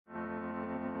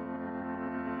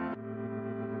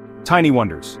Tiny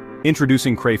wonders.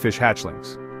 Introducing crayfish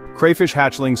hatchlings. Crayfish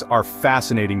hatchlings are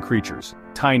fascinating creatures,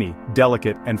 tiny,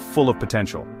 delicate, and full of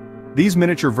potential. These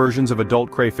miniature versions of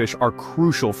adult crayfish are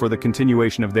crucial for the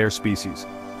continuation of their species.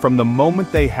 From the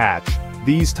moment they hatch,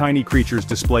 these tiny creatures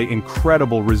display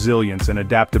incredible resilience and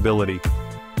adaptability.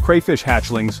 Crayfish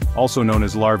hatchlings, also known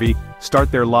as larvae,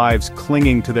 start their lives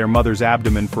clinging to their mother's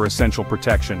abdomen for essential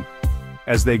protection.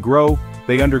 As they grow,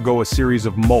 they undergo a series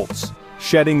of molts,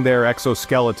 shedding their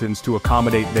exoskeletons to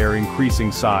accommodate their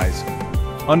increasing size.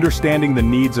 Understanding the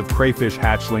needs of crayfish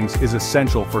hatchlings is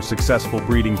essential for successful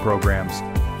breeding programs.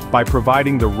 By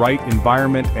providing the right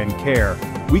environment and care,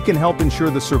 we can help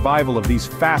ensure the survival of these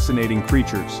fascinating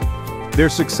creatures. Their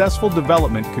successful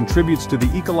development contributes to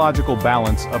the ecological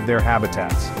balance of their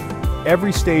habitats.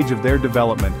 Every stage of their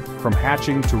development, from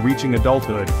hatching to reaching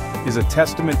adulthood, is a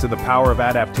testament to the power of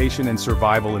adaptation and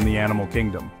survival in the animal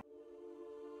kingdom.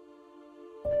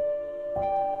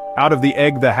 Out of the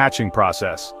egg, the hatching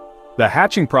process. The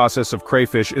hatching process of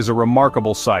crayfish is a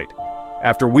remarkable sight.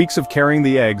 After weeks of carrying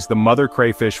the eggs, the mother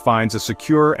crayfish finds a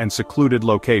secure and secluded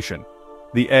location.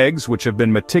 The eggs, which have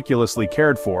been meticulously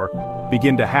cared for,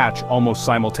 begin to hatch almost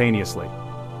simultaneously.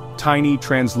 Tiny,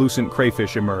 translucent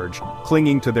crayfish emerge,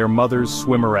 clinging to their mother's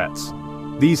swimmerettes.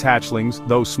 These hatchlings,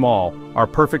 though small, are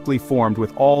perfectly formed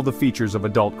with all the features of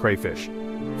adult crayfish.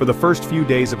 For the first few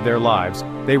days of their lives,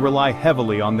 they rely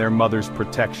heavily on their mother's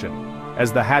protection.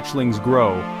 As the hatchlings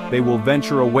grow, they will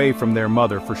venture away from their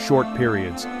mother for short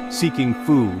periods, seeking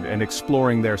food and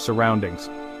exploring their surroundings.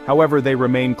 However, they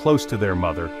remain close to their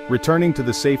mother, returning to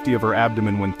the safety of her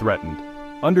abdomen when threatened.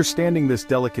 Understanding this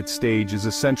delicate stage is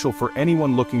essential for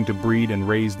anyone looking to breed and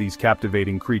raise these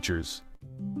captivating creatures.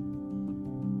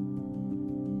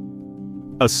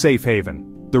 A safe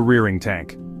haven, the rearing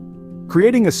tank.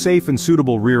 Creating a safe and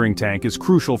suitable rearing tank is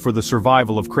crucial for the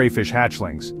survival of crayfish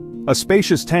hatchlings. A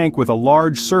spacious tank with a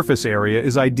large surface area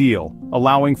is ideal,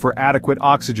 allowing for adequate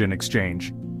oxygen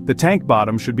exchange. The tank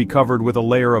bottom should be covered with a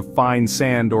layer of fine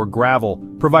sand or gravel,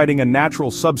 providing a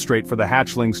natural substrate for the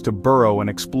hatchlings to burrow and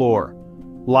explore.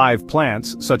 Live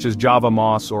plants, such as Java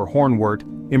moss or hornwort,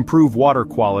 improve water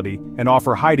quality and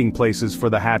offer hiding places for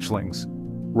the hatchlings.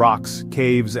 Rocks,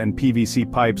 caves, and PVC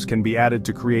pipes can be added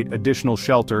to create additional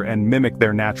shelter and mimic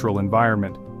their natural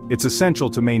environment. It's essential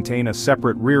to maintain a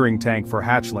separate rearing tank for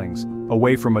hatchlings,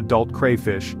 away from adult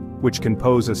crayfish, which can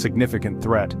pose a significant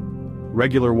threat.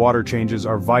 Regular water changes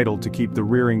are vital to keep the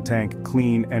rearing tank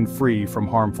clean and free from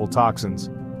harmful toxins.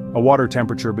 A water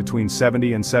temperature between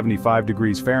 70 and 75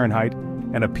 degrees Fahrenheit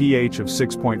and a pH of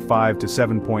 6.5 to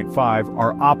 7.5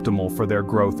 are optimal for their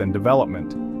growth and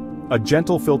development. A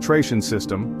gentle filtration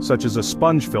system, such as a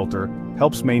sponge filter,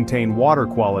 helps maintain water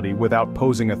quality without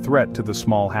posing a threat to the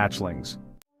small hatchlings.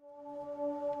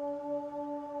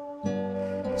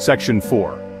 Section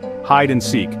 4. Hide and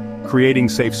seek, creating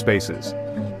safe spaces.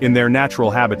 In their natural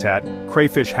habitat,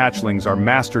 crayfish hatchlings are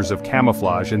masters of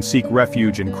camouflage and seek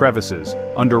refuge in crevices,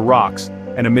 under rocks,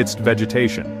 and amidst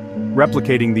vegetation.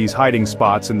 Replicating these hiding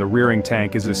spots in the rearing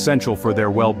tank is essential for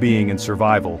their well-being and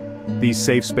survival. These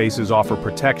safe spaces offer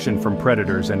protection from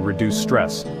predators and reduce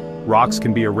stress. Rocks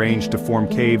can be arranged to form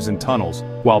caves and tunnels,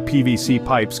 while PVC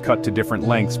pipes cut to different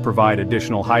lengths provide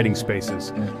additional hiding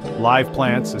spaces. Live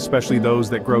plants, especially those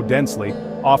that grow densely,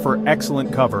 offer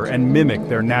excellent cover and mimic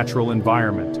their natural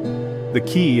environment. The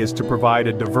key is to provide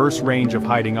a diverse range of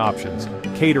hiding options,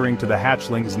 catering to the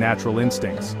hatchling's natural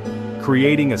instincts.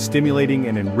 Creating a stimulating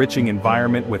and enriching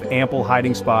environment with ample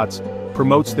hiding spots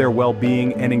promotes their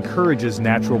well-being and encourages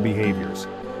natural behaviors.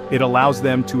 It allows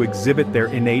them to exhibit their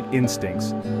innate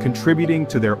instincts, contributing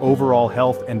to their overall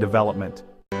health and development.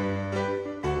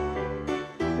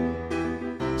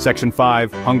 Section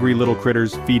 5. Hungry little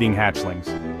critters feeding hatchlings.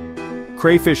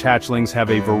 Crayfish hatchlings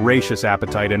have a voracious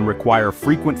appetite and require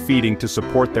frequent feeding to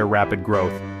support their rapid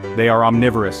growth. They are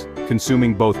omnivorous,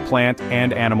 consuming both plant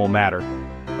and animal matter.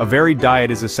 A varied diet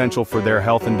is essential for their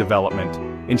health and development,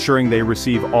 ensuring they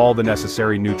receive all the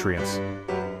necessary nutrients.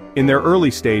 In their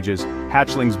early stages,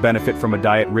 hatchlings benefit from a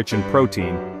diet rich in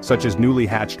protein, such as newly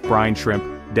hatched brine shrimp,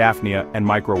 daphnia, and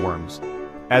microworms.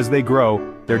 As they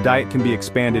grow, their diet can be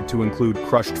expanded to include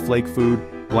crushed flake food,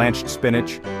 blanched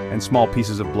spinach, and small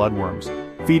pieces of bloodworms.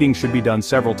 Feeding should be done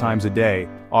several times a day,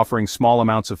 offering small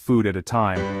amounts of food at a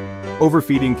time.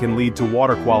 Overfeeding can lead to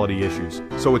water quality issues,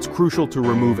 so it's crucial to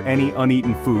remove any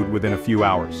uneaten food within a few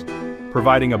hours.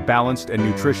 Providing a balanced and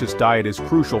nutritious diet is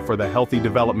crucial for the healthy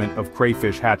development of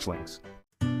crayfish hatchlings.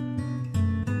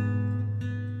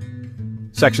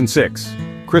 Section 6.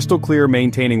 Crystal clear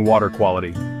maintaining water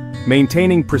quality.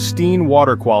 Maintaining pristine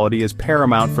water quality is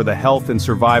paramount for the health and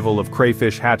survival of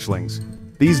crayfish hatchlings.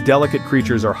 These delicate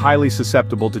creatures are highly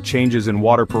susceptible to changes in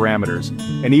water parameters,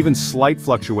 and even slight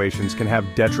fluctuations can have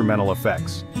detrimental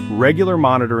effects. Regular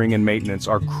monitoring and maintenance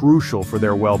are crucial for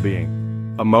their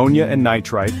well-being. Ammonia and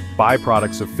nitrite,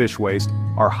 byproducts of fish waste,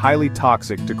 are highly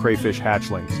toxic to crayfish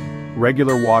hatchlings.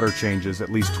 Regular water changes,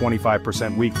 at least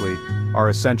 25% weekly, are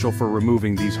essential for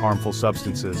removing these harmful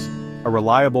substances. A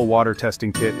reliable water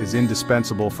testing kit is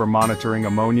indispensable for monitoring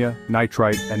ammonia,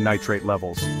 nitrite, and nitrate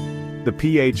levels. The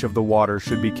pH of the water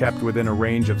should be kept within a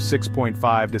range of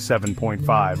 6.5 to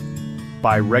 7.5.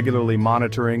 By regularly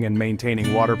monitoring and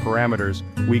maintaining water parameters,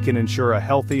 we can ensure a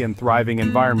healthy and thriving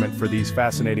environment for these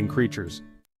fascinating creatures.